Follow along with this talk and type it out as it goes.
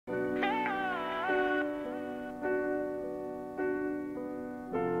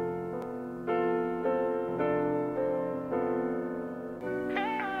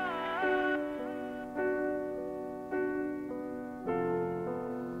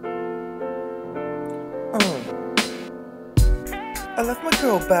I left my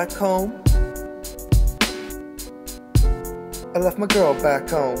girl back home. I left my girl back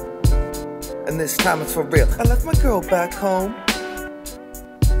home. And this time it's for real. I left my girl back home.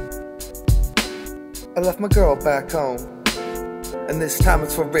 I left my girl back home. And this time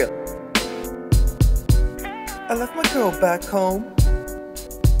it's for real. I left my girl back home.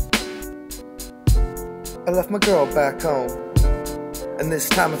 I left my girl back home. And this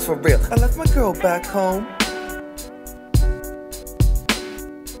time it's for real. I left my girl back home.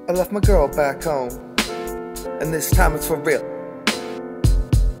 I left my girl back home. And this time it's for real.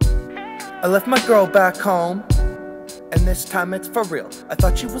 I left my girl back home. And this time it's for real. I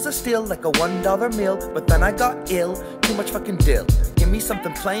thought she was a steal, like a $1 meal, but then I got ill. Too much fucking dill. Give me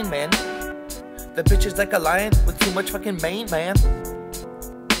something plain, man. The bitch is like a lion with too much fucking mane, man.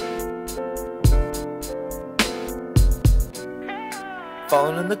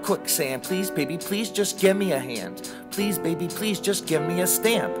 Falling in the quicksand. Please, baby, please just give me a hand. Please, baby, please just give me a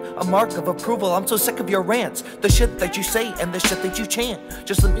stamp. A mark of approval. I'm so sick of your rants. The shit that you say and the shit that you chant.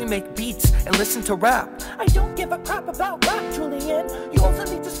 Just let me make beats and listen to rap. I don't give a crap about rap, Julian. You also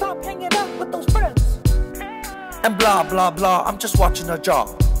need to stop hanging out with those friends. And blah, blah, blah. I'm just watching a job.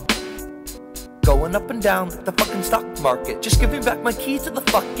 Going up and down like the fucking stock market. Just giving back my keys to the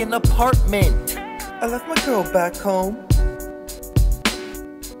fucking apartment. I left my girl back home.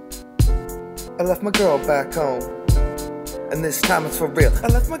 I left my girl back home. And this time it's for real. I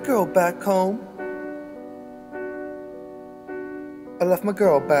left my girl back home. I left my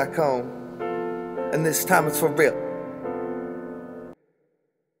girl back home. And this time it's for real.